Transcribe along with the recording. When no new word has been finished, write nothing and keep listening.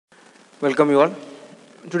Welcome you all.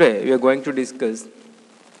 Today we are going to discuss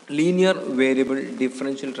linear variable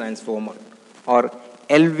differential transformer or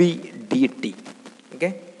LVDT.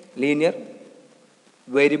 Okay, linear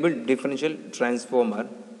variable differential transformer.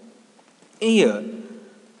 Here,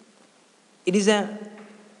 it is a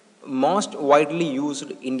most widely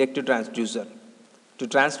used inductive transducer to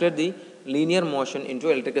translate the linear motion into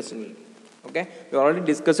electrical signal. Okay, we already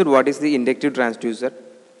discussed what is the inductive transducer,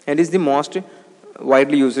 and is the most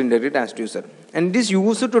widely used inductive transducer, and it is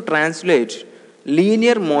used to translate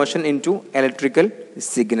linear motion into electrical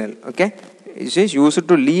signal. Okay, it is used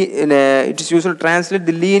to translate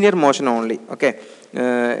the linear motion only. Okay,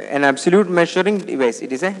 an absolute measuring device.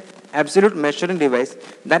 It is a absolute measuring device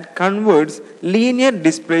that converts linear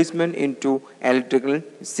displacement into electrical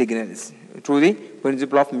signals through the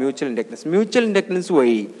principle of mutual inductance. Mutual inductance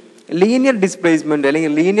way linear displacement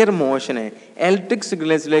അല്ലെങ്കിൽ linear മോഷനെ electric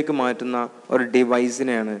സിഗ്നൽസിലേക്ക് മാറ്റുന്ന ഒരു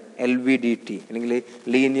ഡിവൈസിനെയാണ് LVDT അല്ലെങ്കിൽ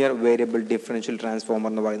linear variable differential transformer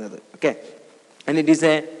എന്ന് പറയുന്നത്. Okay, and it is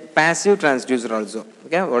A passive transducer also.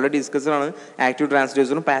 Okay, already discussed ആണ് active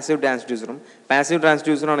ട്രാൻസ്ഡ്യൂസറും passive ട്രാൻസ്ഡ്യൂസറും. Passive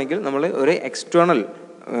transducer ആണെങ്കിൽ നമ്മൾ ഒരു എക്സ്റ്റേണൽ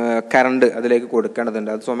കറണ്ട് അതിലേക്ക് കൊടുക്കേണ്ടതുണ്ട്.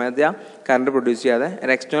 അത് സ്വമേധയാ കറണ്ട് പ്രൊഡ്യൂസ് ചെയ്യാതെ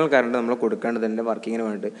ഒരു എക്സ്റ്റേണൽ കറണ്ട് നമ്മൾ കൊടുക്കേണ്ടതുണ്ട് വർക്കിങ്ങിന്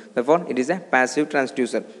വേണ്ടിയിട്ട്. Therefore it is A passive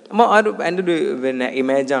transducer. അപ്പോൾ അതിൻ്റെ ഒരു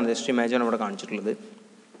ഇമേജാണ്, ജസ്റ്റ് ഇമേജാണ് ഇവിടെ കാണിച്ചിട്ടുള്ളത്.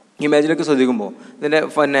 ഇമേജിലേക്ക് ശ്രദ്ധിക്കുമ്പോൾ ഇതിൻ്റെ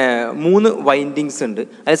 3 വൈൻഡിങ്സ് ഉണ്ട്.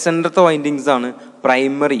 അതിൽ സെൻറ്ററത്തെ വൈൻഡിങ്സ് ആണ്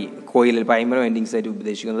പ്രൈമറി കോയിലിൽ പ്രൈമറി വൈൻഡിങ്സ് ആയിട്ട്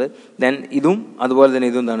ഉദ്ദേശിക്കുന്നത്. ദെൻ ഇതും അതുപോലെ തന്നെ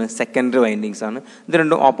ഇതും എന്താണ് സെക്കൻഡറി വൈൻഡിങ്സ് ആണ്. ഇത്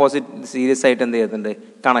രണ്ടും ഓപ്പോസിറ്റ് സീരീസ് ആയിട്ട് എന്ത് ചെയ്തിട്ടുണ്ട്,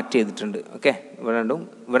 കണക്ട് ചെയ്തിട്ടുണ്ട്. ഓക്കെ, ഇവിടെ രണ്ടും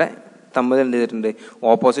ഇവിടെ തമ്മിൽ എന്ത് ചെയ്തിട്ടുണ്ട്,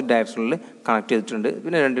 ഓപ്പോസിറ്റ് ഡയറക്ഷനിൽ കണക്ട് ചെയ്തിട്ടുണ്ട്.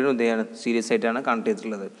 പിന്നെ രണ്ടിനും എന്ത് ചെയ്യാണ്, സീരീസ് ആയിട്ടാണ് കണക്ട്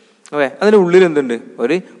ചെയ്തിട്ടുള്ളത്. ഓക്കെ, അതിൻ്റെ ഉള്ളിൽ എന്തുണ്ട്,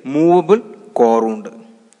 ഒരു മൂവബിൾ കോറും ഉണ്ട്.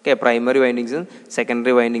 ഓക്കെ, പ്രൈമറി വൈൻഡിങ്സും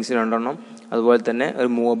സെക്കൻഡറി വൈൻഡിങ്സും രണ്ടെണ്ണം, അതുപോലെ തന്നെ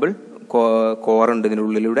ഒരു മൂവബിൾ കോറുണ്ട് ഇതിൻ്റെ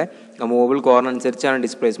ഉള്ളിലൂടെ. ആ മൂവബിൾ കോറിനനുസരിച്ചാണ്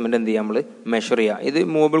ഡിസ്പ്ലേസ്മെൻറ്റ് എന്ത് ചെയ്യുക, നമ്മൾ മെഷർ ചെയ്യുക. ഇത്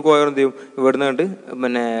മൂവബിൾ കോർ എന്ത് ചെയ്യും, ഇവിടുന്ന് കണ്ട്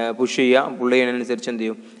പുഷ് ചെയ്യുക, പുള്ളി ചെയ്യുന്നതിനനുസരിച്ച് എന്ത്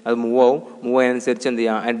ചെയ്യും, അത് മൂവ് ചെയ്യുന്നതിനനുസരിച്ച് എന്ത്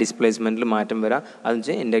ചെയ്യുക, ആ ഡിസ്പ്ലേസ്മെൻറ്റിൽ മാറ്റം വരാം. അതിന്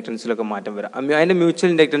വെച്ചാൽ ഇൻഡക്റ്റൻസിലൊക്കെ മാറ്റം വരാം. അതിൻ്റെ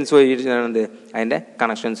മ്യൂച്വൽ ഇൻഡക്റ്റൻസ് വഴിയിട്ടാണ് എന്ത് അതിൻ്റെ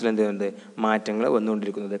കണക്ഷൻസിൽ എന്ത് ചെയ്യുന്നത്, മാറ്റങ്ങൾ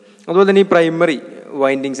വന്നുകൊണ്ടിരിക്കുന്നത്. അതുപോലെ തന്നെ ഈ പ്രൈമറി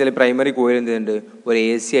വൈൻഡിങ്സ് അല്ലെങ്കിൽ പ്രൈമറി കോയിൽ എന്ത് ചെയ്യുന്നുണ്ട്, ഒരു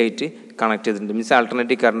AC ആയിട്ട് കണക്ട് ചെയ്തിട്ടുണ്ട്. മീൻസ്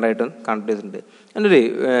ആൾട്ടർനേറ്റീവ് കറണ്ടായിട്ട് കണക്ട് ചെയ്തിട്ടുണ്ട്. അതിൻ്റെ ഒരു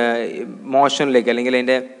മോഷനിലേക്ക് അല്ലെങ്കിൽ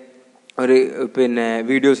അതിൻ്റെ ഒരു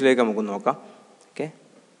വീഡിയോസിലേക്ക് നമുക്ക് നോക്കാം. ഓക്കെ,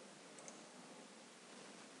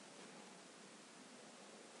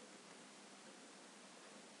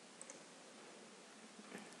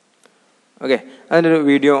 ഓക്കെ, അതിൻ്റെ ഒരു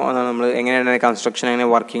വീഡിയോ ആണ് നമ്മൾ എങ്ങനെയാണ് കൺസ്ട്രക്ഷൻ, എങ്ങനെ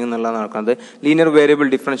വർക്കിംഗ് എന്നുള്ളത് നടക്കുന്നത്. ലീനിയർ വേരിയബിൾ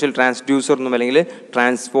ഡിഫറൻഷ്യൽ ട്രാൻസ്ഡ്യൂസർ എന്നും അല്ലെങ്കിൽ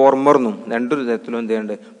ട്രാൻസ്ഫോർമർ എന്നും രണ്ടൊരു തരത്തിലും എന്ത്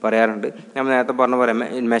ചെയ്യുന്നുണ്ട്, പറയാറുണ്ട്. നമ്മൾ നേരത്തെ പറഞ്ഞ പോലെ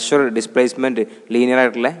മെഷർ ഡിസ്പ്ലേസ്മെൻറ്റ് ലീനിയർ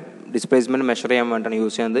ആയിട്ടുള്ള ഡിസ്പ്ലേസ്മെൻറ്റ് മെഷർ ചെയ്യാൻ വേണ്ടിയിട്ടാണ്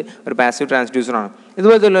യൂസ് ചെയ്യുന്നത്. ഒരു പാസീവ് ട്രാൻസ്ഡ്യൂസറാണ്.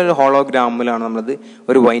 ഇതുപോലത്തെ ഒരു ഹോളോഗ്രാമിലാണ് നമ്മളത്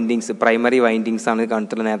ഒരു വൈൻഡിങ്സ് പ്രൈമറി വൈൻഡിങ്സ് ആണ്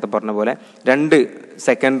കാണിച്ചിട്ടുള്ളത്. നേരത്തെ പറഞ്ഞ പോലെ 2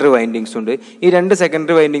 സെക്കൻഡറി വൈൻഡിങ്സ് ഉണ്ട്. ഈ 2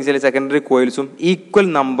 secondary വൈൻഡിങ്സിൽ secondary കോയിൽസും equal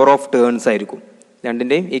number of turns ആയിരിക്കും.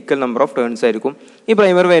 രണ്ടിൻ്റെയും ഈക്വൽ നമ്പർ ഓഫ് ടേൺസ് ആയിരിക്കും. ഈ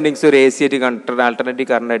പ്രൈമറി വൈൻഡിങ്സ് ഒരു AC ആയിട്ട് കണക്ട് ആൾട്ടർനേറ്റീവ്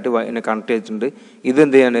കറണ്ടായിട്ട് കണക്ട് ചെയ്തിട്ടുണ്ട്. ഇത്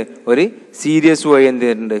എന്ത് ചെയ്യാണ്, ഒരു സീരീസ് വഴി എന്ത്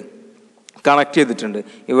ചെയ്തിട്ടുണ്ട്, കണക്ട് ചെയ്തിട്ടുണ്ട്.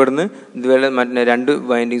 ഇവിടുന്ന് ഇതുപോലെ മറ്റേ 2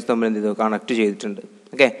 വൈൻഡിങ്സ് തമ്മിൽ എന്ത് ചെയ്തു, കണക്ട് ചെയ്തിട്ടുണ്ട്.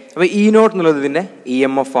 ഓക്കെ, അപ്പോൾ E0 എന്നുള്ളത് ഇതിൻ്റെ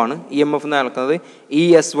EMF ആണ്. EMF എന്ന് നടക്കുന്നത്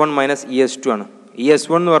ES1 മൈനസ് ES2 ആണ്.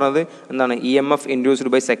 ES1 എന്ന് പറയുന്നത് എന്താണ്, EMF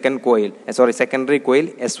induced by secondary coil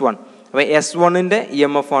S1. അപ്പോൾ S1ൻ്റെ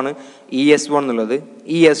EMF ആണ് ES1 എന്നുള്ളത്.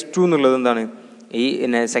 ES2 എന്നുള്ളത് എന്താണ്, ഈ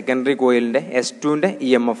സെക്കൻഡറി കോയിലിൻ്റെ S2ൻ്റെ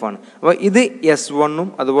EMF ആണ്. അപ്പോൾ ഇത് S1ഉം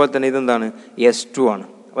അതുപോലെ തന്നെ ഇതെന്താണ് S2 ആണ്.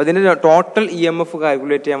 അപ്പോൾ ഇതിൻ്റെ ടോട്ടൽ EMF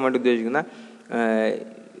കാൽക്കുലേറ്റ് ചെയ്യാൻ വേണ്ടി ഉദ്ദേശിക്കുന്ന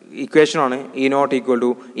ഇക്വേഷനാണ് E0 equal to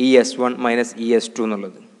ES1 minus ES2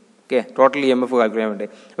 എന്നുള്ളത്. ഓക്കെ, ടോട്ടൽ EMF കാൽക്കുലേറ്റ് ചെയ്യാൻ വേണ്ടി.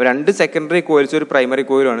 അപ്പോൾ 2 സെക്കൻഡറി കോയിൽസ് ഒരു primary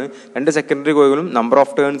കോയിലാണ്. 2 secondary കോയിലും number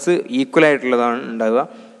of turns equal ആയിട്ടുള്ളതാണ് ഉണ്ടാവുക.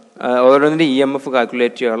 ഓരോന്നിൻ്റെ EMF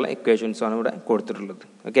കാൽക്കുലേറ്റ് ചെയ്യാനുള്ള ഇക്വേഷൻസാണ് ഇവിടെ കൊടുത്തിട്ടുള്ളത്.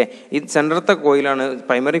 ഓക്കെ, ഈ സെൻറ്ററത്തെ കോയിലാണ്,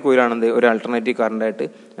 പ്രൈമറി കോയിലാണെന്ത് ഒരു ആൾട്ടർനേറ്റീവ് കറണ്ടായിട്ട്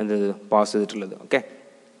എന്ത് പാസ് ചെയ്തിട്ടുള്ളത്. ഓക്കെ,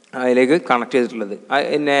 അതിലേക്ക് കണക്ട് ചെയ്തിട്ടുള്ളത്.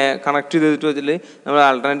 കണക്ട് ചെയ്തിട്ട് ഇതിൽ നമ്മൾ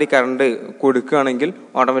ആൾട്ടർനേറ്റീവ് കറണ്ട് കൊടുക്കുകയാണെങ്കിൽ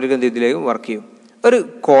ഓട്ടോമാറ്റിക് എന്ത് ഇതിലേക്ക് വർക്ക് ചെയ്യും. ഒരു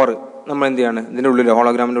കോറ് നമ്മൾ എന്ത് ചെയ്യാണ്, ഇതിൻ്റെ ഉള്ളിൽ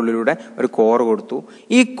ഹോളോഗ്രാമിൻ്റെ ഉള്ളിലൂടെ ഒരു കോറ് കൊടുത്തു.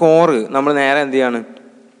 ഈ കോറ് നമ്മൾ നേരെ എന്ത് ചെയ്യാണ്,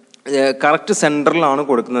 കറക്റ്റ് സെൻറ്ററിലാണ്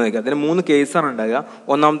കൊടുക്കുന്നത്. അതിന് 3 കേസാണ് ഉണ്ടാകുക.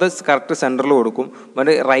 ഒന്നാമത്തെ കറക്റ്റ് സെൻറ്ററിൽ കൊടുക്കും,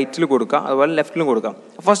 മറ്റേ റൈറ്റിൽ കൊടുക്കുക, അതുപോലെ ലെഫ്റ്റിലും കൊടുക്കാം.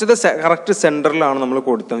 ഫസ്റ്റത്തെ കറക്റ്റ് സെൻറ്ററിലാണ് നമ്മൾ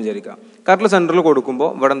കൊടുത്തെന്ന് വിചാരിക്കുക. കറക്റ്റ് സെൻറ്ററിൽ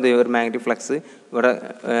കൊടുക്കുമ്പോൾ ഇവിടെ എന്ത് ചെയ്യും, ഒരു മാഗ്നറ്റിക് ഫ്ലക്സ് ഇവിടെ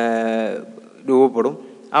രൂപപ്പെടും.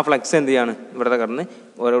 ആ ഫ്ലക്സ് എന്ത് ചെയ്യാണ്, ഇവിടുത്തെ കറന്ന്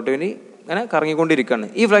ഓരോരുത്തരും അങ്ങനെ കറങ്ങിക്കൊണ്ടിരിക്കുകയാണ്.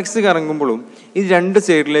 ഈ ഫ്ലക്സ് കറങ്ങുമ്പോഴും ഈ 2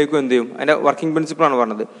 സൈഡിലേക്കും എന്ത് ചെയ്യും, അതിൻ്റെ വർക്കിംഗ് പ്രിൻസിപ്പിളാണ്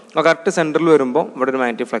പറഞ്ഞത്. അപ്പോൾ കറക്റ്റ് സെൻറ്ററിൽ വരുമ്പോൾ ഇവിടെ ഒരു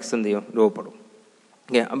മാഗ്നറ്റിക് ഫ്ലക്സ് എന്ത് ചെയ്യും, രൂപപ്പെടും.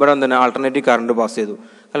 ഓക്കെ, ഇവിടെ എന്താണ് ആൾട്ടർനേറ്റീവ് കറണ്ട് പാസ് ചെയ്തു.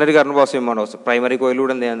 അല്ലെങ്കിൽ കറണ്ട് പാസ് ചെയ്യുമ്പോൾ പ്രൈമറി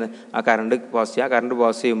കോയിലൂടെ എന്ത് ചെയ്യുന്നത്, ആ കറണ്ട് പാസ് ചെയ്യുക. കറണ്ട്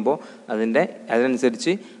പാസ് ചെയ്യുമ്പോൾ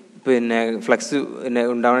അതിനനുസരിച്ച് പിന്നെ ഫ്ലക്സ് പിന്നെ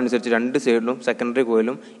ഉണ്ടാവുന്നതനുസരിച്ച് രണ്ട് സൈഡിലും സെക്കൻഡറി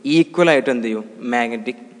കോയിലും ഈക്വലായിട്ട് എന്ത് ചെയ്യും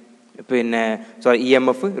മാഗ്നറ്റിക് പിന്നെ ഇ എം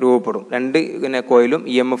എഫ് രൂപപ്പെടും. രണ്ട് പിന്നെ കോയിലും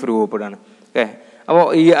ഇ എം എഫ് രൂപപ്പെടുകയാണ്. ഓക്കെ, അപ്പോൾ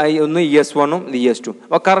ഒന്ന് ES1ഉം ES2.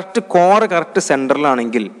 അപ്പോൾ കറക്റ്റ് കോർ കറക്റ്റ്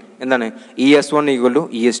സെൻറ്ററിലാണെങ്കിൽ എന്താണ് ES1 ഈക്വൽ ടു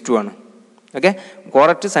ES2 ആണ്. Okay,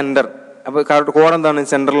 correct centre. അപ്പോൾ കറക്റ്റ് കോർ എന്താണ്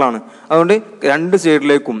സെൻറ്ററിലാണ്. അതുകൊണ്ട് രണ്ട്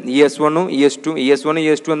സൈഡിലേക്കും ES1ഉം ES2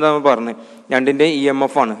 ES2 എന്താ നമ്മൾ പറഞ്ഞത് രണ്ടിൻ്റെ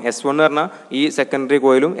EMF ആണ്. S1 എന്ന് പറഞ്ഞാൽ ഈ സെക്കൻഡറി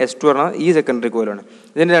കോയിലും S2 പറഞ്ഞാൽ ഈ സെക്കൻഡറി കോയിലാണ്.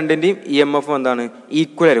 ഇതിൻ്റെ രണ്ടിൻ്റെയും EMF എന്താണ്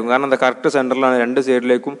ഈക്വൽ ആയിരിക്കും. കാരണം എന്താ കറക്റ്റ് സെൻറ്ററിലാണ്, രണ്ട്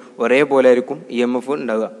സൈഡിലേക്കും ഒരേപോലെ ആയിരിക്കും EMF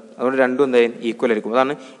ഉണ്ടാവുക. അതുകൊണ്ട് രണ്ടും എന്തായാലും ഈക്വൽ ആയിരിക്കും.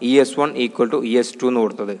 അതാണ് ES1 ഈക്വൽ ടു ES2 എന്ന്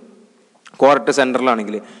കൊടുത്തത് കറക്റ്റ്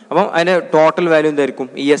സെൻറ്ററിലാണെങ്കിൽ. അപ്പം അതിൻ്റെ ടോട്ടൽ വാല്യൂ എന്തായിരിക്കും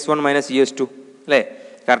ES1 മൈനസ് ES2 അല്ലേ.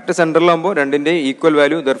 കറക്റ്റ് സെൻറ്ററിലാകുമ്പോൾ രണ്ടിൻ്റെ equal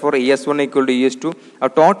value therefore ES1 equal to ES2. ആ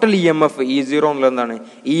ടോട്ടൽ EMF E0 എന്നുള്ളത് എന്താണ്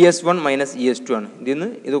ES1 മൈനസ് ES2 ആണ്. ഇതിന്ന്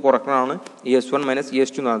ഇത് കുറക്കണമാണ് ES1 മൈനസ്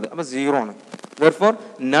ES2 എന്നുള്ളത്. അപ്പോൾ 0 ആണ്. Therefore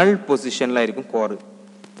null പൊസിഷനിലായിരിക്കും core.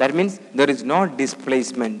 That means there is no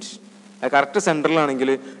displacement. Correct സെൻറ്ററിലാണെങ്കിൽ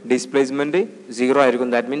displacement 0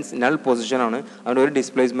 ആയിരിക്കും. That means null പൊസിഷനാണ്. അതുകൊണ്ട് ഒരു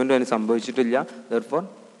ഡിസ്പ്ലേസ്മെൻറ്റും അതിന് സംഭവിച്ചിട്ടില്ല. ദർഫോർ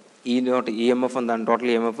EMF എന്താണ്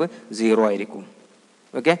ടോട്ടൽ EMF 0 ആയിരിക്കും.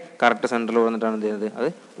 ഓക്കെ, കറക്റ്റ് സെൻറ്ററിൽ വന്നിട്ടാണ് എന്ത് ചെയ്യുന്നത് അത്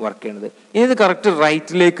വർക്ക് ചെയ്യുന്നത്. ഇനി ഇത് കറക്റ്റ്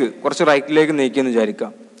കുറച്ച് റൈറ്റിലേക്ക് നീക്കിയെന്ന്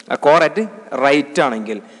വിചാരിക്കാം. കോർ അറ്റ് റൈറ്റ്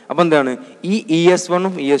ആണെങ്കിൽ അപ്പോൾ എന്താണ് ഈ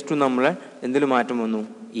ES1ഉം ES2 നമ്മളെ എന്തിൽ മാറ്റം വന്നു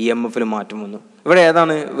EMFൽ മാറ്റം വന്നു. ഇവിടെ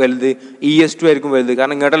ഏതാണ് വലുത് ES2 ആയിരിക്കും വലുത്.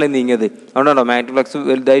 കാരണം ഇങ്ങോട്ടല്ലേ നീങ്ങിയത്. അതുകൊണ്ടാണോ മാഗ്നറ്റിക് ഫ്ലക്സ്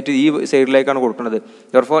വലുതായിട്ട് ഈ സൈഡിലേക്കാണ് കൊടുക്കുന്നത്.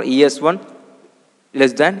 Therefore ES1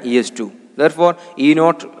 less than ES2. Therefore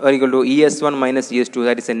E0 equal to ES1 minus ES2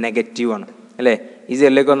 that is A negative ആണ് അല്ലേ. ഈ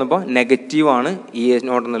സൈഡിലേക്ക് വന്നപ്പോൾ നെഗറ്റീവാണ്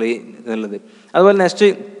E0 എന്നുള്ളത്. അതുപോലെ നെക്സ്റ്റ്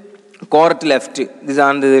കോററ്റ് ലെഫ്റ്റ്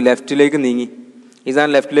ഇതാണ് ലെഫ്റ്റിലേക്ക് നീങ്ങി.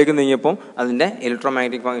 ഇതാണ് ലെഫ്റ്റിലേക്ക് നീങ്ങിയപ്പോൾ അതിൻ്റെ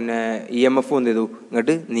ഇലക്ട്രോമാഗ്നറ്റിക് പിന്നെ EMF എന്ത് ചെയ്തു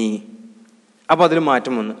ഇങ്ങോട്ട് നീങ്ങി. അപ്പോൾ അതിൽ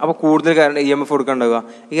മാറ്റം വന്നു. അപ്പോൾ കൂടുതൽ കാരണം EMF കൊടുക്കാണ്ടാവുക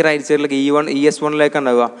ഈ റൈറ്റ് സൈഡിലേക്ക് ES1ലേക്ക്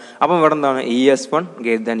ഉണ്ടാവുക. അപ്പം ഇവിടെ എന്താണ് ES1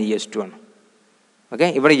 ഗ്രേറ്റർ ദാൻ ES2 ആണ്. ഓക്കെ,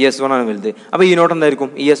 ഇവിടെ ES1 ആണ് വലുത്. അപ്പോൾ E0 എന്തായിരിക്കും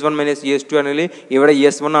ES1 മൈനസ് ES2 ആണെങ്കിൽ ഇവിടെ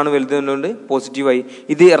ES1 ആണ് വലുത് എന്നുകൊണ്ട് പോസിറ്റീവായി.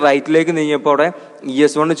 ഇത് റൈറ്റിലേക്ക് നീങ്ങിയപ്പോൾ അവിടെ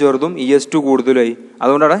ES1 ചെറുതും ES2 കൂടുതലായി.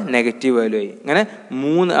 അതുകൊണ്ട് അവിടെ നെഗറ്റീവ് വാല്യൂ ആയി. ഇങ്ങനെ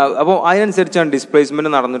അപ്പോൾ അതിനനുസരിച്ചാണ്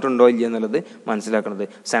ഡിസ്പ്ലേസ്മെൻറ്റ് നടന്നിട്ടുണ്ടോ ഇല്ല എന്നുള്ളത് മനസ്സിലാക്കുന്നത്.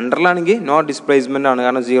 സെൻറ്ററിലാണെങ്കിൽ നോ ഡിസ്പ്ലേസ്മെൻ്റ് ആണ്,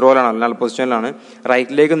 കാരണം 0ലാണ് നൾ പൊസിഷനിലാണ്.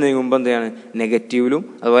 റൈറ്റിലേക്ക് നീങ്ങുമ്പോൾ എന്താണ് നെഗറ്റീവിലും.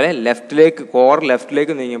 അതുപോലെ കോർ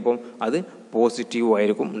ലെഫ്റ്റിലേക്ക് നീങ്ങിയപ്പോൾ അത് പോസിറ്റീവും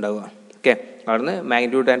ആയിരിക്കും ഉണ്ടാവുക. ഓക്കെ, അവിടുന്ന്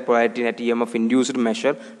magnitude and polarity net EMF induced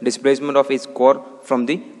measure displacement of is core from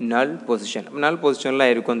the null position. അപ്പോൾ നൾ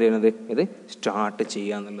പൊസിഷനിലായിരിക്കും എന്ത് ചെയ്യുന്നത് ഇത് സ്റ്റാർട്ട്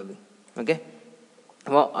ചെയ്യുക എന്നുള്ളത്. ഓക്കെ,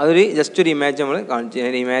 അപ്പോൾ അതൊരു ജസ്റ്റ് ഒരു ഇമേജ് നമ്മൾ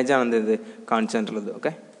ഇമേജാണ് എന്ത് ചെയ്തത് കാണിച്ചു തന്നിട്ടുള്ളത്.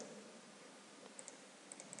 ഓക്കെ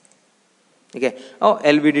ഓക്കെ,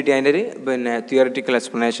 LVDT അതിൻ്റെ ഒരു പിന്നെ തിയറിറ്റിക്കൽ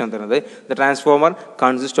എക്സ്പ്ലനേഷൻ തരുന്നത് the transformer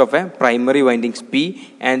consist of A primary windings P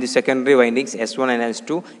and the secondary windings S1 and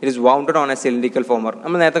S2. It is wounded on A cylindrical former.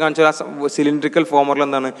 നമ്മൾ നേരത്തെ കാണിച്ച ആ സിലിണ്ട്രിക്കൽ ഫോമറിൽ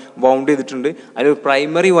എന്താണ് വൗണ്ട് ചെയ്തിട്ടുണ്ട്. അതിൽ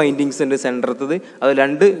പ്രൈമറി വൈൻഡിങ്സ് ഉണ്ട് സെൻറ്ററത്തത്. അത്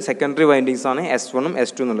രണ്ട് സെക്കൻഡറി വൈൻഡിങ്സ് ആണ് S1ഉം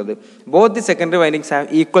S2 എന്നുള്ളത്. Both the secondary windings have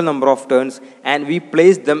equal number of turns and we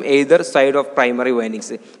place dum either side of primary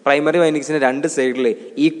windings. Primary വൈൻഡിങ്സിൻ്റെ രണ്ട് സൈഡിൽ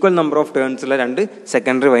ഈക്വൽ നമ്പർ ഓഫ് ടേൺസ് ഉള്ള രണ്ട്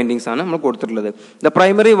സെക്കൻഡറി വൈൻഡിങ്സ് ആണ് നമ്മൾ കൊടുത്തിട്ടുള്ളത്. The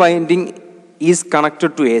primary winding is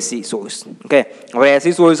connected to AC source. Okay, അപ്പോൾ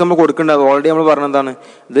AC source നമ്മൾ കൊടുക്കേണ്ടത് ഓൾറെഡി നമ്മൾ പറഞ്ഞതാണ്.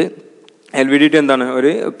 ഇത് LVDT എന്താണ്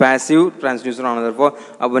ഒരു പാസീവ് ട്രാൻസ്ഡ്യൂസർ ആണ്. അപ്പോൾ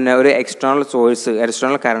പിന്നെ ഒരു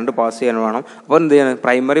എക്സ്റ്റേണൽ കറണ്ട് പാസ് ചെയ്യാൻ വേണം. അപ്പോൾ എന്ത് ചെയ്യണം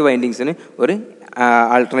പ്രൈമറി വൈൻഡിങ്സിന് ഒരു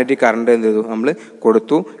ആൾട്ടർനേറ്റീവ് കറണ്ട് എന്ത് ചെയ്തു നമ്മൾ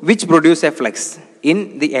കൊടുത്തു. Which produce A flux in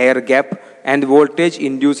the air gap and voltage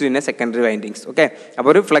induced in A secondary windings. Okay, അപ്പോൾ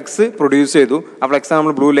ഒരു ഫ്ലക്സ് പ്രൊഡ്യൂസ് ചെയ്തു. ആ ഫ്ലക്സ്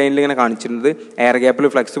നമ്മൾ ബ്ലൂ ലൈനിൽ ഇങ്ങനെ കാണിച്ചിരുന്നത് എയർ ഗ്യാപ്പിൽ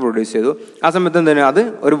ഫ്ലക്സ് പ്രൊഡ്യൂസ് ചെയ്തു. ആ സമയത്ത് എന്താണ് അത്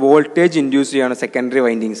ഒരു വോൾട്ടേജ് ഇൻഡ്യൂസ് ചെയ്യുകയാണ് സെക്കൻഡറി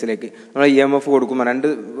വൈൻഡിങ്സിലേക്ക്. നമ്മൾ EMF കൊടുക്കുമ്പോൾ രണ്ട്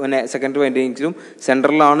പിന്നെ സെക്കൻഡറി വൈൻഡിങ്സിലും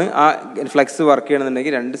സെൻറ്ററിലാണ് ആ ഫ്ലക്സ് വർക്ക്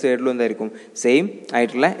ചെയ്യണമെന്നുണ്ടെങ്കിൽ രണ്ട് സൈഡിലും എന്തായിരിക്കും സെയിം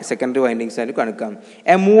ആയിട്ടുള്ള സെക്കൻഡറി വൈൻഡിങ്സ് ആയിട്ട് കണക്കാം.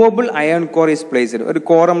 A movable iron core is placed. ഒരു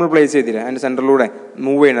കോർ നമ്മൾ പ്ലേസ് ചെയ്തില്ല അതിൻ്റെ സെൻറ്ററിലൂടെ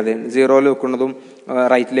മൂവ് ചെയ്യണത് 0യിൽ വെക്കുന്നതും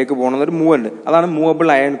റൈറ്റിലേക്ക് പോകുന്നത് ഒരു മൂവ് ഉണ്ട്. അതാണ് മൂവബിൾ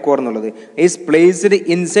അയൺ കോർ എന്നുള്ളത്. Is placed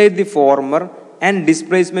inside the former and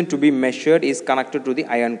displacement to be measured is connected to the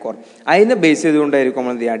iron core. അതിനെ ബേസ് ചെയ്തുകൊണ്ടായിരിക്കും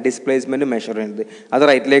നമ്മൾ എന്ത് ചെയ്യുക ഡിസ്പ്ലേസ്മെന്റ് മെഷർ ചെയ്യുന്നത്. അത്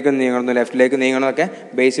റൈറ്റിലേക്ക് നീങ്ങണം ലെഫ്റ്റിലേക്ക് നീങ്ങണമൊക്കെ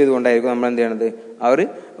ബേസ് ചെയ്തുകൊണ്ടായിരിക്കും നമ്മൾ എന്ത് ചെയ്യണത് ആ ഒരു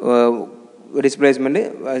ഡിസ്പ്ലേസ്മെന്റ്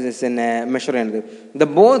പിന്നെ മെഷർ ചെയ്യുന്നത്.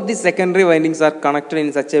 Both the secondary windings are connected in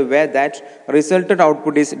such a way that resulted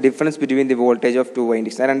output is difference between the voltage of two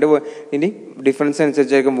windings. ആ രണ്ട് ഇനി ഡിഫറൻസ്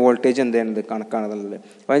അനുസരിച്ചായിരിക്കും വോൾട്ടേജ് എന്ത് ചെയ്യുന്നത് കണക്കാണെന്നുള്ളത്.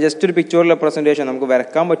 അപ്പോൾ ജസ്റ്റ് ഒരു പിക്ചർ റെപ്രസെൻറ്റേഷൻ നമുക്ക്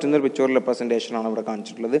വരക്കാൻ പറ്റുന്ന ഒരു പിക്ചർ റെപ്രസെൻറ്റേഷൻ ആണ് ഇവിടെ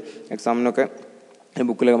കാണിച്ചിട്ടുള്ളത്. എക്സാമിനൊക്കെ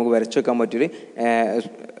ബുക്കിൽ നമുക്ക് വരച്ച് വെക്കാൻ പറ്റിയൊരു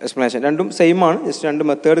എക്സ്പ്ലനേഷൻ. രണ്ടും സെയിം ആണ്, ജസ്റ്റ് രണ്ട്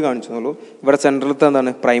മെത്തേഡ് കാണിച്ചെന്നുള്ളൂ. ഇവിടെ സെൻട്രലത്തെ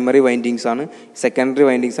എന്താണ് പ്രൈമറി വൈൻഡിങ്സ് ആണ്, സെക്കൻഡറി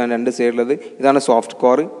വൈൻഡിങ്സ് ആണ് രണ്ട് സൈഡിലുള്ളത്. ഇതാണ് സോഫ്റ്റ്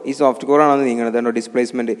കോർ. ഈ സോഫ്റ്റ് കോർ ആണ് നീങ്ങുന്നത്. അതുകൊണ്ട്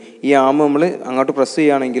ഡിസ്പ്ലേസ്മെൻറ്റ് ഈ ആം നമ്മൾ അങ്ങോട്ട് പ്രസ്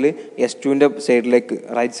ചെയ്യുകയാണെങ്കിൽ S2ൻ്റെ സൈഡിലേക്ക്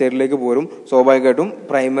റൈറ്റ് സൈഡിലേക്ക് പോരും. സ്വാഭാവികമായിട്ടും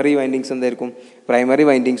പ്രൈമറി വൈൻഡിങ്സ് എന്തായിരിക്കും, പ്രൈമറി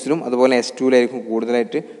വൈൻഡിങ്സിലും അതുപോലെ S2ലായിരിക്കും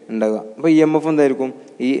കൂടുതലായിട്ട് ഉണ്ടാകുക. അപ്പോൾ EMF എന്തായിരിക്കും,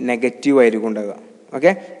 ഈ നെഗറ്റീവ് ആയിരിക്കും ഉണ്ടാകുക.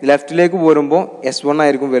 ഓക്കെ, ലെഫ്റ്റിലേക്ക് പോരുമ്പോൾ S1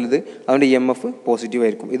 ആയിരിക്കും വലുത്, അതുകൊണ്ട് EMF പോസിറ്റീവ്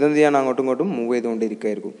ആയിരിക്കും. ഇതെന്ത് ചെയ്യണം, അങ്ങോട്ടും ഇങ്ങോട്ടും മൂവ്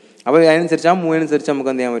ചെയ്തുകൊണ്ടിരിക്കുകയായിരിക്കും. അപ്പോൾ അതിനനുസരിച്ച് ആ മൂവ് അനുസരിച്ച്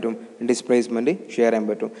നമുക്ക് എന്ത് ചെയ്യാൻ പറ്റും, ഡിസ്പ്ലേസ്മെൻറ്റ് ഷെയർ ചെയ്യാൻ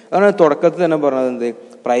പറ്റും. അതുകൊണ്ട് തുടക്കത്തിൽ തന്നെ പറഞ്ഞത് എന്ത്,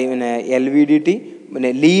 പിന്നെ LVDT പിന്നെ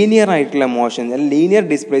ലീനിയർ ആയിട്ടുള്ള മോഷൻ, ലീനിയർ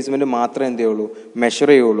ഡിസ്പ്ലേസ്മെൻറ്റ് മാത്രമേ എന്ത് ചെയ്യുള്ളൂ, മെഷർ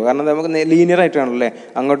ചെയ്യുള്ളൂ. കാരണം നമുക്ക് ലീനിയർ ആയിട്ടാണല്ലേ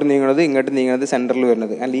അങ്ങോട്ട് നീങ്ങുന്നത് ഇങ്ങോട്ട് നീങ്ങുന്നത് സെൻറ്ററിൽ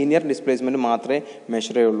വരുന്നത്. ആ ലീനിയർ ഡിസ്പ്ലേസ്മെൻറ്റ് മാത്രമേ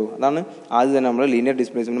മെഷർ ചെയ്യുള്ളൂ. അതാണ് ആദ്യം തന്നെ നമ്മൾ ലീനിയർ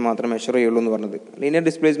ഡിസ്പ്ലേസ്മെൻറ്റ് മാത്രമേ മെഷർ ചെയ്യുള്ളൂ എന്ന് പറഞ്ഞത്. ലീനിയർ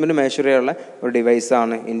ഡിസ്പ്ലേസ്മെൻറ്റ് മെഷർ ചെയ്യാനുള്ള ഒരു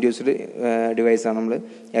ഡിവൈസാണ്, ഇൻഡ്യൂസ്ഡ് ഡിവൈസാണ് നമ്മൾ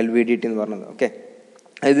LVDT എന്ന് പറഞ്ഞത്. ഓക്കെ,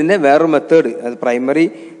 ഇതിൻ്റെ വേറൊരു മെത്തേഡ്, അത് പ്രൈമറി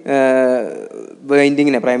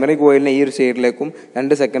വൈൻഡിങ്ങിനെ, പ്രൈമറി കോയിലിനെ ഈ ഒരു സൈഡിലേക്കും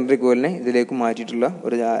രണ്ട് സെക്കൻഡറി കോയിലിനെ ഇതിലേക്കും മാറ്റിയിട്ടുള്ള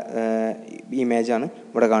ഒരു ഇമേജാണ്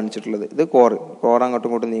ഇവിടെ കാണിച്ചിട്ടുള്ളത്. ഇത് കോർ അങ്ങോട്ടും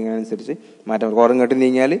ഇങ്ങോട്ടും നീങ്ങുന്നതനുസരിച്ച് മാറ്റാം. കോർ ഇങ്ങോട്ട്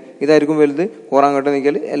നീങ്ങിയാൽ ഇതായിരിക്കും വലുത്, കോർ അങ്ങോട്ട്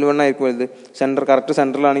നീങ്ങിയാൽ L1 ആയിരിക്കും വലുത്. കറക്റ്റ്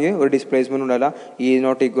സെൻറ്ററിലാണെങ്കിൽ ഒരു ഡിസ്പ്ലേസ്മെൻറ്റ് ഉണ്ടാവില്ല.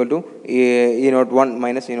 E0 = E01 -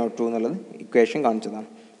 E02 എന്നുള്ളത് ഇക്വേഷൻ കാണിച്ചതാണ്.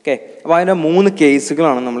 ഓക്കെ, അപ്പോൾ അതിൻ്റെ 3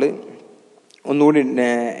 കേസുകളാണ് നമ്മൾ ഒന്നുകൂടി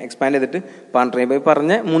എക്സ്പാൻഡ് ചെയ്തിട്ട് പറഞ്ഞിട്ട്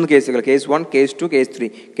പറഞ്ഞ 3 കേസുകൾ, കേസ് 1, കേസ് 2, കേസ് 3.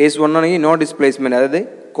 കേസ് 1 ആണെങ്കിൽ നോ ഡിസ്പ്ലേസ്മെൻറ്റ്, അതായത്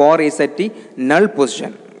core is at null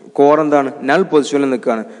position. Core എന്താണ്, നൾ പൊസിഷനിൽ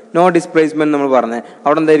നിൽക്കുകയാണ്. നോ ഡിസ്പ്ലേസ്മെൻറ്റ് നമ്മൾ പറഞ്ഞത്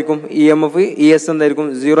അവിടെ എന്തായിരിക്കും, EMF ES എന്തായിരിക്കും,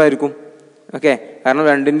 0 ആയിരിക്കും. ഓക്കെ, കാരണം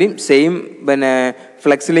രണ്ടിൻ്റെയും സെയിം പിന്നെ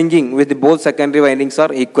flex linking with both secondary windings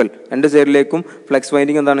R equal. രണ്ട് സൈഡിലേക്കും ഫ്ലെക്സ്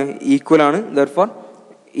വൈൻഡിങ് എന്താണ്, ഈക്വൽ ആണ്. Therefore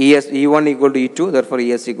E1 = E2, therefore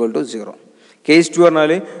ES = 0. Case 2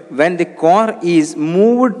 പറഞ്ഞാൽ when the core is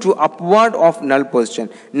moved to upward of null position.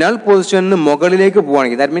 Null പൊസിഷനിൽ മുകളിലേക്ക്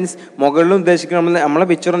പോവുകയാണെങ്കിൽ, ദാറ്റ് മീൻസ് മുകളിൽ ഉദ്ദേശിക്കുന്നത് നമ്മളെ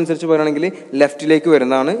പിക്ചർ അനുസരിച്ച് പറയുകയാണെങ്കിൽ ലെഫ്റ്റിലേക്ക്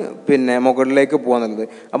വരുന്നതാണ്, പിന്നെ മുകളിലേക്ക് പോകുന്നത്.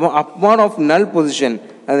 അപ്പോൾ അപ്വാർഡ് ഓഫ് നൾ പൊസിഷൻ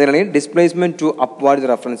അതാണെങ്കിൽ displacement to upward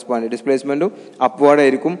reference point, displacement to upward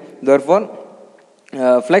ആയിരിക്കും. Therefore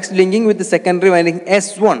flex linking with secondary winding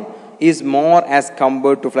S1 is more as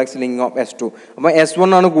compared to flex linking of S2. അപ്പോൾ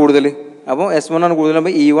S1 ആണ് കൂടുതൽ. അപ്പോൾ S1 ആണ് കൂടുതൽ.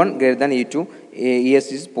 അപ്പോൾ E1 > E2, ES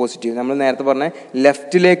is positive. നമ്മൾ നേരത്തെ പറഞ്ഞ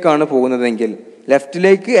ലെഫ്റ്റിലേക്കാണ് പോകുന്നതെങ്കിൽ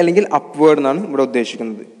ലെഫ്റ്റിലേക്ക് അല്ലെങ്കിൽ അപ്വേർഡ് എന്നാണ് ഇവിടെ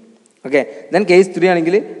ഉദ്ദേശിക്കുന്നത്. ഓക്കെ, ദെൻ കേസ് 3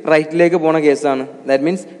 ആണെങ്കിൽ റൈറ്റിലേക്ക് പോണ കേസാണ്. ദാറ്റ്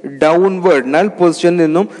മീൻസ് ഡൗൺവേർഡ്, നൾ പൊസിഷനിൽ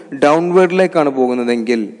നിന്നും ഡൗൺവേർഡിലേക്കാണ്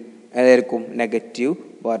പോകുന്നതെങ്കിൽ അതായിരിക്കും നെഗറ്റീവ്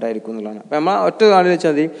പാർട്ടായിരിക്കും എന്നുള്ളതാണ്. അപ്പോൾ നമ്മൾ ഒറ്റ കാര്യം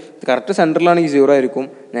വെച്ചാൽ മതി, കറക്റ്റ് സെൻറ്ററിലാണെങ്കിൽ 0 ആയിരിക്കും,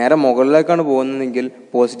 നേരെ മുകളിലേക്കാണ് പോകുന്നതെങ്കിൽ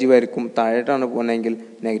പോസിറ്റീവ് ആയിരിക്കും, താഴോട്ടാണ് പോകുന്നതെങ്കിൽ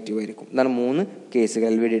നെഗറ്റീവ് ആയിരിക്കും. ഇതാണ് 3 കേസുകൾ,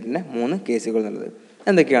 LVDTൻ്റെ 3 കേസുകൾ എന്നുള്ളത്.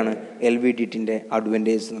 എന്തൊക്കെയാണ് LVDTൻ്റെ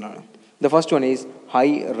അഡ്വാൻറ്റേജസ് എന്നുള്ളതാണ്. The first one is high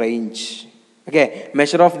range. Okay,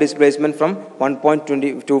 measure of displacement from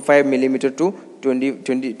 1.25 mm to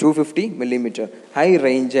 250 mm. High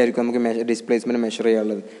range ആയിരിക്കും നമുക്ക് ഡിസ്പ്ലേസ്മെൻറ്റ് മെഷർ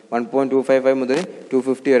ചെയ്യാനുള്ളത്. 1.255 മുതൽ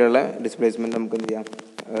 250 വരെയുള്ള ഡിസ്പ്ലേസ്മെൻറ്റ് നമുക്ക് എന്ത് ചെയ്യാം,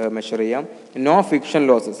 മെഷർ ചെയ്യാം. നോ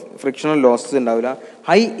ഫ്രിക്ഷണൽ ലോസസ് ഉണ്ടാവില്ല.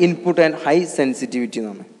 High input and high sensitivity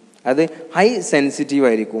എന്നാണ്. അത് ഹൈ സെൻസിറ്റീവ്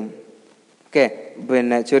ആയിരിക്കും. ഓക്കെ,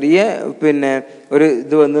 പിന്നെ ചെറിയ ഒരു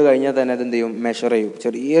ഇത് വന്നു കഴിഞ്ഞാൽ തന്നെ അതെന്ത് ചെയ്യും, മെഷർ ചെയ്യും.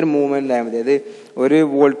 ചെറിയൊരു മൂവ്മെൻ്റ് ആയാൽ മതി. അത് 1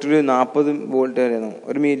 വോൾട്ടിൽ 40 വോൾട്ട് വരെയാണോ,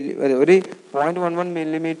 0.11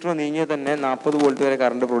 മില്ലിമീറ്റർ നീങ്ങിയാൽ തന്നെ 40 വോൾട്ട് വരെ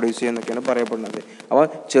കറണ്ട് പ്രൊഡ്യൂസ് ചെയ്യുമെന്നൊക്കെയാണ് പറയപ്പെടുന്നത്. അപ്പോൾ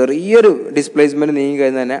ചെറിയൊരു ഡിസ്പ്ലേസ്മെൻറ്റ് നീങ്ങി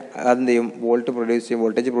കഴിഞ്ഞാൽ തന്നെ അതെന്ത് ചെയ്യും, വോൾട്ടേജ്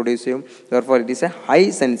പ്രൊഡ്യൂസ് ചെയ്യും. Therefore it is A high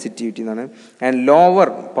sensitivity എന്നാണ്. And lower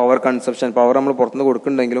power consumption, power നമ്മൾ പുറത്തുനിന്ന്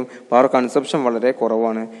കൊടുക്കുന്നുണ്ടെങ്കിലും പവർ കൺസപ്ഷൻ വളരെ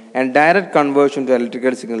കുറവാണ്. And direct conversion to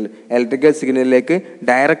electrical സിഗ്നലിലേക്ക്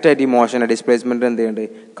direct ആയിട്ട് ഈ മോഷൻ ഡിസ്പ്ലേസ്മെൻറ്റ് എന്ത് ചെയ്യുന്നുണ്ട്,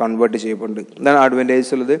 കൺവേർട്ട് ചെയ്യപ്പെടുന്നുണ്ട്. ഇതാണ്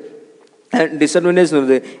അഡ്വാൻറ്റേജസ് ഉള്ളത്. ഡിസഡ്വാൻറ്റേജ്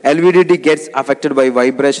എന്നുള്ളത് LVDT gets affected by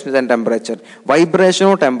vibrations and temperature.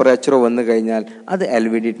 വൈബ്രേഷനോ ടെമ്പറേച്ചറോ വന്നു കഴിഞ്ഞാൽ അത്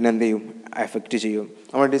LVDTനെ എന്ത് ചെയ്യും, എഫക്റ്റ് ചെയ്യും.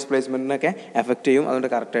 നമ്മുടെ ഡിസ്പ്ലേസ്മെൻറ്റിനൊക്കെ എഫക്റ്റ് ചെയ്യും. അതുകൊണ്ട്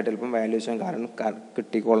കറക്റ്റായിട്ട് ചിലപ്പം വാല്യൂഷൻ കാരണം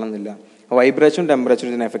കിട്ടിക്കൊള്ളുന്നില്ല. വൈബ്രേഷൻ ടെമ്പറേച്ചർ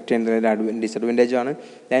ഇതിനെ എഫക്റ്റ് ചെയ്യുന്നതിന് ഡിസഡ്വാൻറ്റേജ് ആണ്.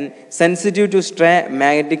 Then sensitive to stray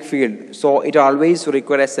magnetic field, so it always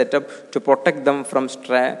require A setup to protect them from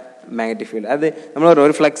stray magnetic field. അത് നമ്മൾ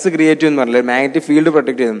ഒരു ഫ്ലക്സ് ക്രിയേറ്റ് ചെയ്യുമെന്ന് പറഞ്ഞില്ല, മാഗ്നറ്റിക് ഫീൽഡ്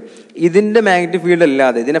പ്രൊട്ടക്ട് ചെയ്യും. ഇതിൻ്റെ മാഗ്നറ്റിക് ഫീൽഡ്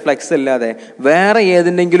അല്ലാതെ, ഇതിൻ്റെ ഫ്ലക്സ് അല്ലാതെ വേറെ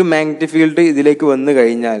ഏതിൻ്റെങ്കിലും മാഗ്നറ്റിക് ഫീൽഡ് ഇതിലേക്ക് വന്നു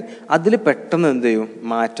കഴിഞ്ഞാൽ അതിൽ പെട്ടെന്ന് എന്ത് ചെയ്യും,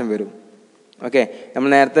 മാറ്റം വരും. ഓക്കെ, നമ്മൾ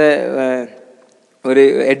നേരത്തെ ഒരു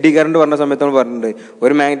എഡ്ഡി കറണ്ട് പറഞ്ഞ സമയത്ത് നമ്മൾ പറഞ്ഞിട്ടുണ്ട്,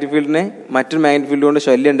 ഒരു മാഗ്നറ്റിക് ഫീൽഡിനെ മറ്റൊരു മാഗ്നറ്റിക് ഫീൽഡ് കൊണ്ട്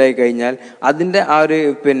ശല്യം ഉണ്ടായി കഴിഞ്ഞാൽ അതിൻ്റെ ആ ഒരു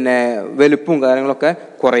വലുപ്പവും കാര്യങ്ങളൊക്കെ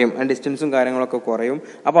കുറയും, ഡിസ്റ്റൻസും കാര്യങ്ങളൊക്കെ കുറയും.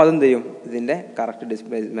 അപ്പോൾ അതെന്ത് ചെയ്യും, ഇതിൻ്റെ കറക്റ്റ്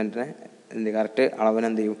ഡിസ്പ്ലേസ്മെൻറ്റിനെ കറക്റ്റ് അളവിനെ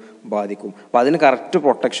എന്ത് ചെയ്യും, ബാധിക്കും. അപ്പോൾ അതിന് കറക്റ്റ്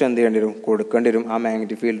പ്രൊട്ടക്ഷൻ എന്ത് ചെയ്യേണ്ടി വരും, കൊടുക്കേണ്ടി വരും ആ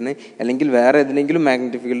മാഗ്നറ്റിക് ഫീൽഡിന്. അല്ലെങ്കിൽ വേറെ ഏതെങ്കിലും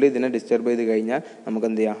മാഗ്നറ്റിക് ഫീൽഡ് ഇതിനെ ഡിസ്റ്റർബ് ചെയ്ത് കഴിഞ്ഞാൽ നമുക്ക്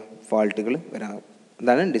എന്ത് ചെയ്യാം, ഫാൾട്ടുകൾ വരാം.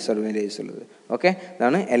 അതാണ് ഡിസഡ്വാൻറ്റേജസ് ഉള്ളത്. ഓക്കെ,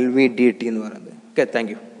 അതാണ് LVDT എന്ന് പറയുന്നത്. Okay,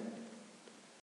 thank you.